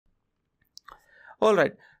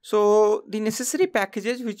Alright, so the necessary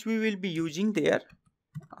packages which we will be using there,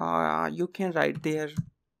 you can write there.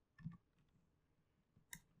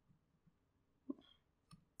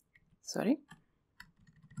 Sorry,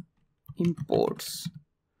 imports.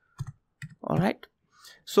 Alright,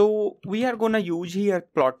 so we are gonna use here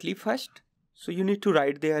plotly first. So you need to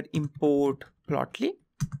write there import plotly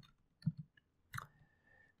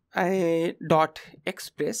dot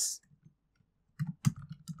express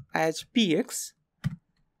as px,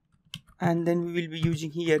 and then we will be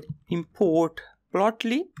using here import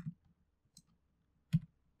plotly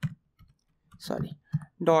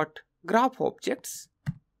dot graph objects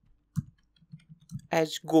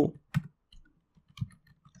as go,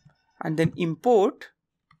 and then import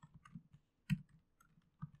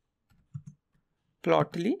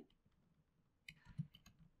plotly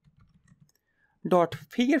dot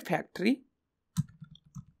figure factory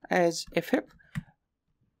as ff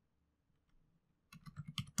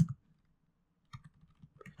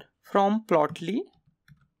from plotly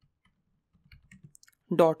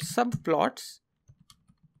dot subplots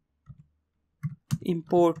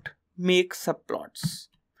import make subplots.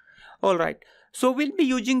 Alright, so we'll be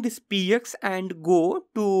using this px and go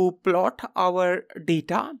to plot our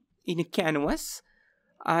data in a canvas,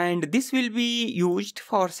 and this will be used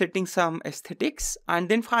for setting some aesthetics, and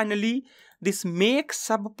then finally this make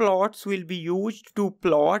subplots will be used to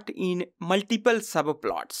plot in multiple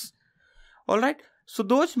subplots. Alright, so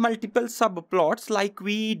those multiple subplots, like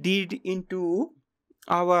we did into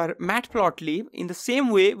our matplotlib, in the same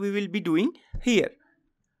way we will be doing here.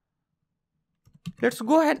 Let's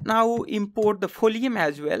go ahead now import the folium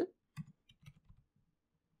as well.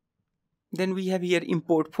 Then we have here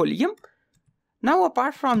import folium. Now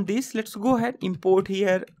apart from this, let's go ahead import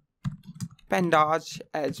here pandas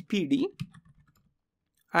as pd,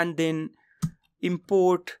 and then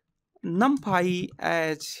import numpy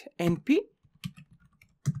as np,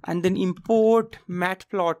 and then import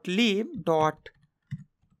matplotlib dot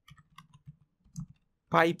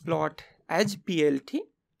pyplot as plt,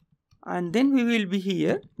 and then we will be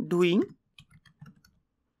here doing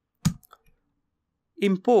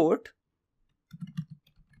import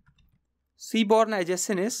Seaborn as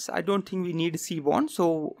SNS. I don't think we need Seaborn,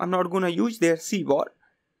 so I'm not going to use their Seaborn.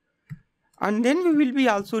 And then we will be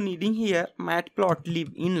also needing here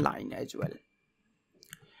matplotlib inline as well.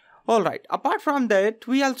 Alright, apart from that,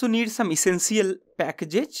 we also need some essential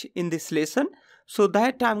packages in this lesson. So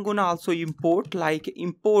that I'm going to also import, like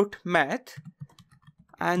import math,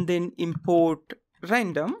 and then import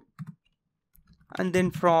random, and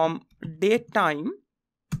then from date time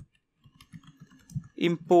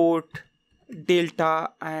import delta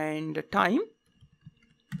and time.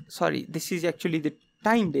 Sorry, this is actually the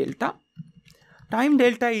time delta. Time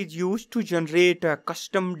delta is used to generate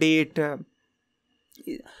custom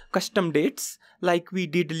dates, like we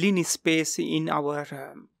did linspace in our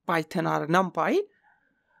Python or NumPy.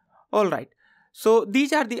 Alright, so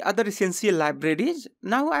these are the other essential libraries.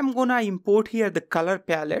 Now I'm gonna import here the color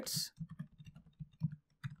palettes.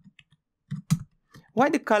 Why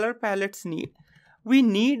the color palettes need? We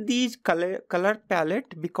need these color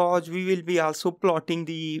palette because we will be also plotting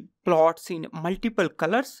the plots in multiple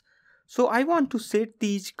colors. So I want to set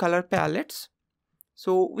these color palettes.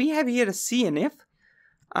 So we have here a CNF,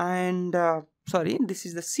 and this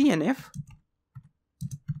is the CNF.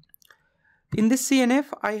 In this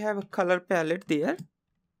CNF, I have a color palette there,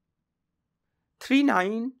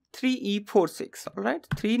 393E46. All right,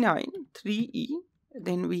 393E.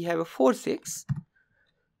 Then we have a 46.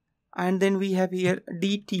 And then we have here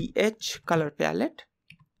DTH color palette.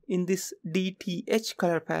 In this DTH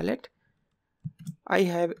color palette, I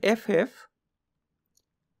have FF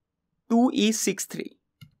 2E63,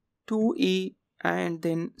 2E and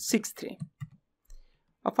then 63.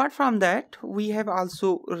 Apart from that, we have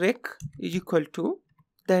also rec is equal to,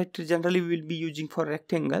 that generally we will be using for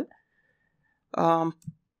rectangle,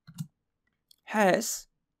 has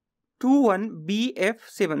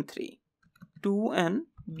 21BF73,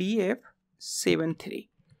 21BF73.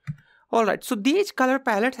 Alright, so these color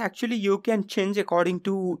palettes actually you can change according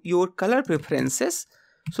to your color preferences.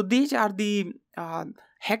 So these are the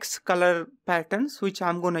hex color patterns which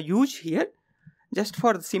I'm gonna use here just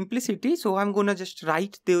for the simplicity. So I'm gonna just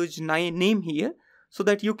write those name here so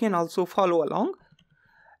that you can also follow along.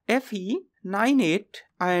 FE98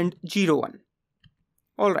 and 01.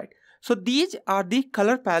 Alright, so these are the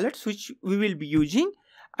color palettes which we will be using.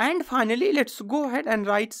 And finally, let's go ahead and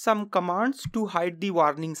write some commands to hide the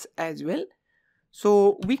warnings as well.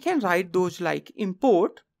 So we can write those like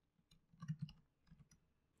import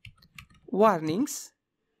warnings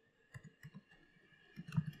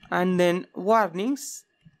and then warnings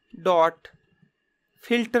dot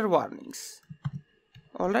filter warnings.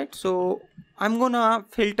 Alright, so I'm gonna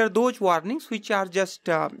filter those warnings which are just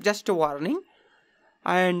a warning,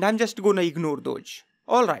 and I'm just gonna ignore those.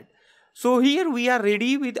 Alright, so here we are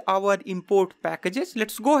ready with our import packages.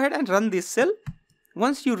 Let's go ahead and run this cell.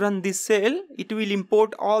 Once you run this cell, it will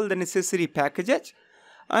import all the necessary packages,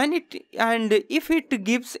 and if it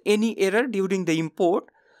gives any error during the import,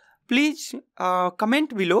 please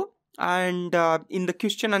comment below, and in the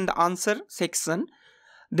question and the answer section,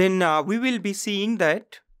 then we will be seeing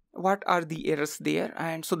that what are the errors there,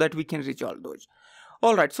 and so that we can resolve those.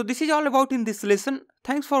 Alright, so this is all about in this lesson.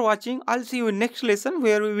 Thanks for watching. I'll see you in next lesson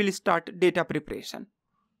where we will start data preparation.